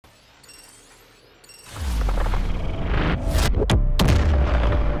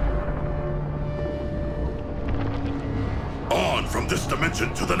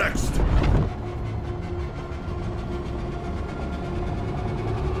dimension to the next.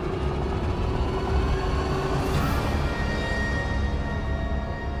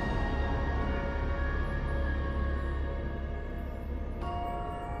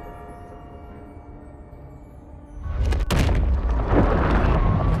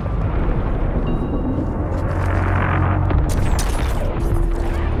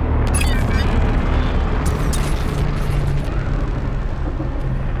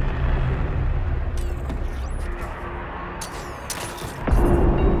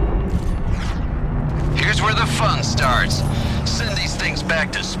 Where the fun starts. Send these things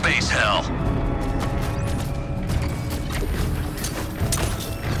back to space hell.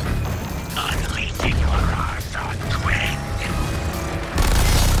 Unleashing your arms on Twin.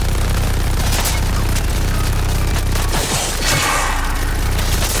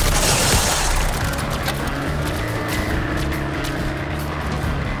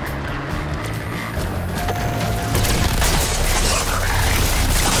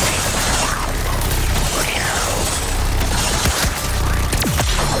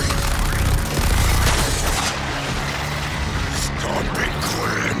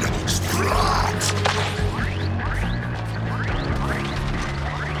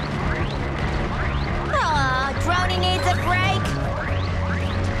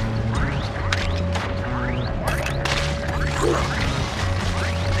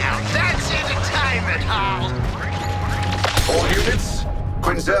 All units,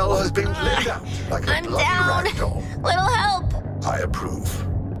 Quinzel has been laid out like a bloody rag doll. Little help. I approve.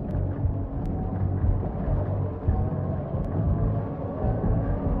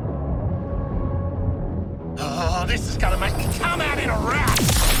 Oh, this is gonna make me come out in a rat!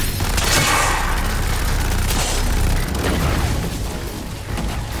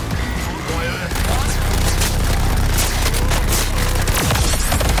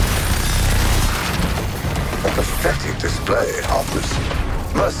 A pathetic display, Harpers.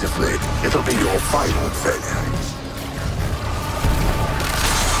 Mercifully, it'll be your final failure.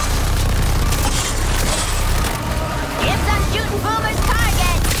 It's on shooting Boomer's target.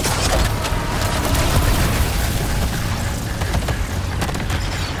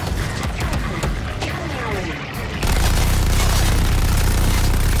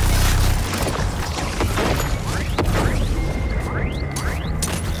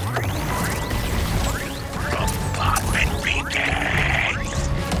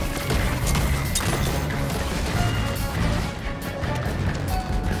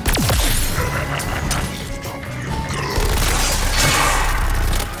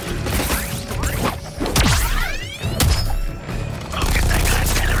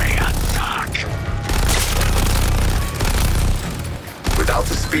 Without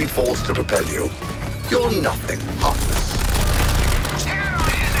the speed force to propel you, you're nothing, Harpers.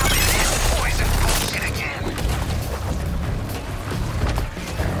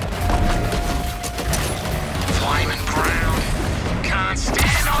 Flaming ground. Can't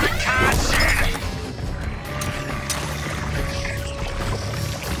stand on it, can't stand it.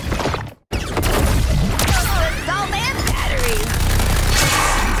 Oh, it's all man battery.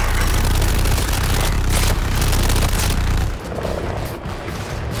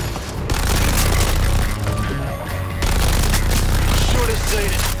 Should have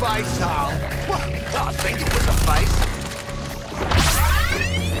seen his face, Hal. Well, I think it was a face.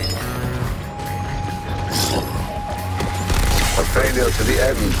 A failure to the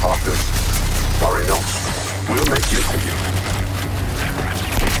end, Harpers. Worry not. We'll make use of you.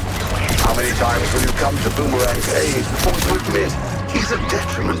 How many times will you come to Boomerang's aid before you admit he's a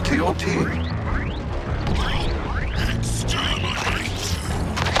detriment to your team?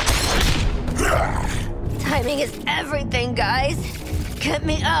 Timing is everything, guys. Get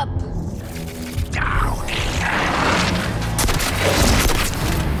me up.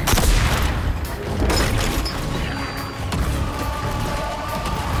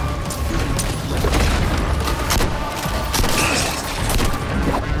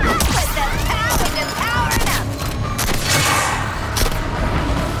 Put the power into powering up.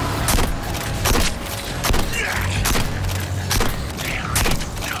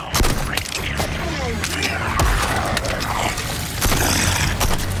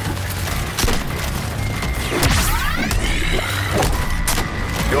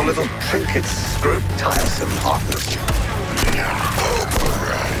 Your little trinkets grow tiresome, Harpers.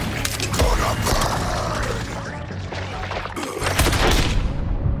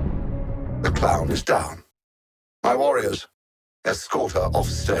 The clown is down. My warriors, escort her off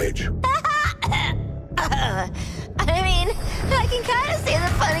stage. I mean, I can kind of see the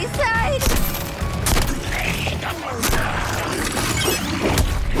funny side.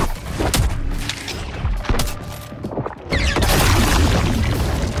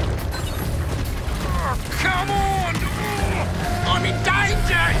 Come on! I'm in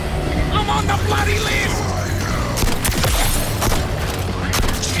danger! I'm on the bloody list!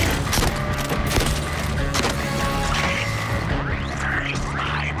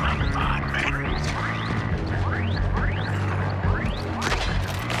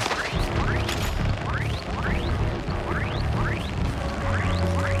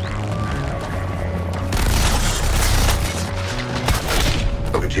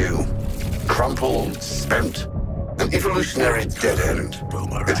 Look at you. Crumpled, spent, an evolutionary dead end.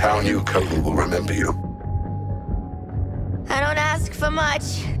 It's how New Cody will remember you. I don't ask for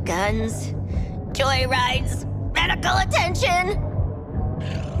much. Guns, joyrides, medical attention.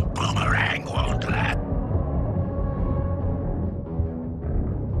 Boomerang won't let.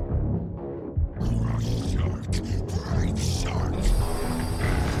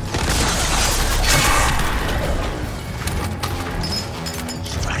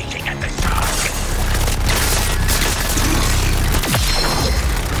 Striking at the shark.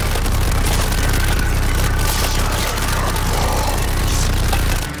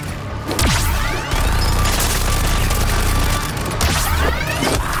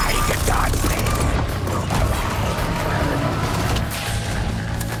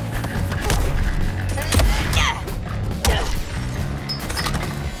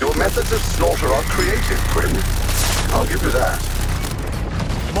 Your methods of slaughter are creative, Quinn. I'll give you that.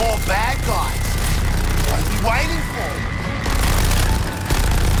 More bad guys. What are we waiting for?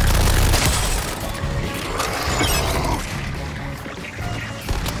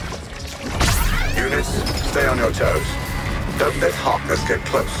 Units, stay on your toes. Don't let Harkness get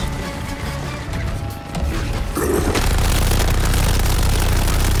close.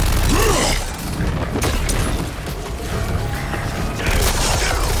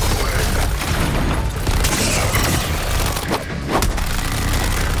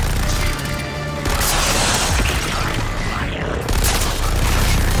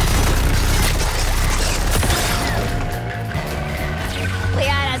 We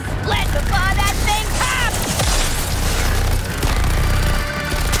ought to split before that thing pops!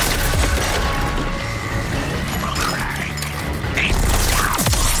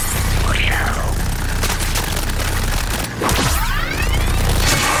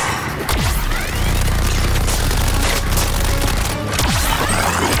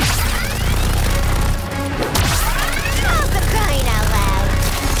 Oh, for crying out loud!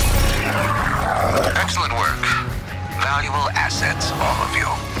 Excellent work. Valuable assets, all of you.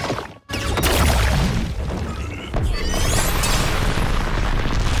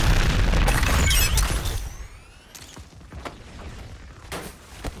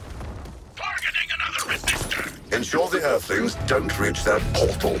 Targeting another resistor. Ensure the Earthlings don't reach that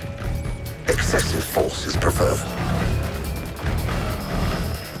portal. Excessive force is preferred.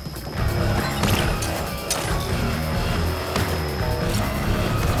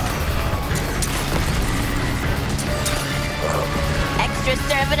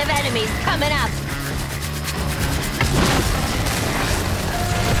 Extra-servative enemies coming up!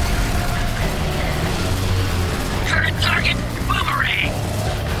 Current target, Boomerang.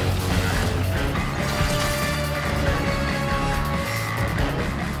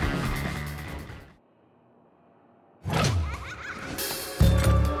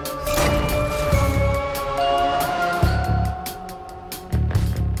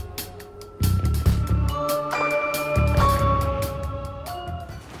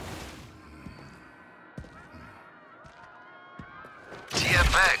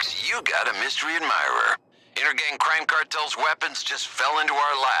 TFX, you got a mystery admirer. Intergang crime cartel's weapons just fell into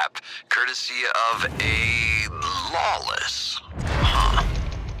our lap, courtesy of a lawless. Huh.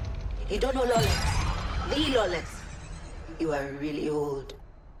 You don't know Lawless. The Lawless. You are really old.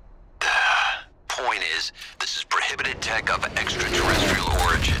 Point is, this is prohibited tech of extraterrestrial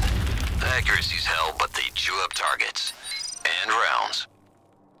origin. Accuracy's hell, but they chew up targets. And rounds.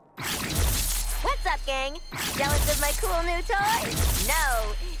 What's up, gang? Jealous of my cool new toy?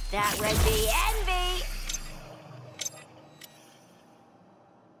 No, that would be envy!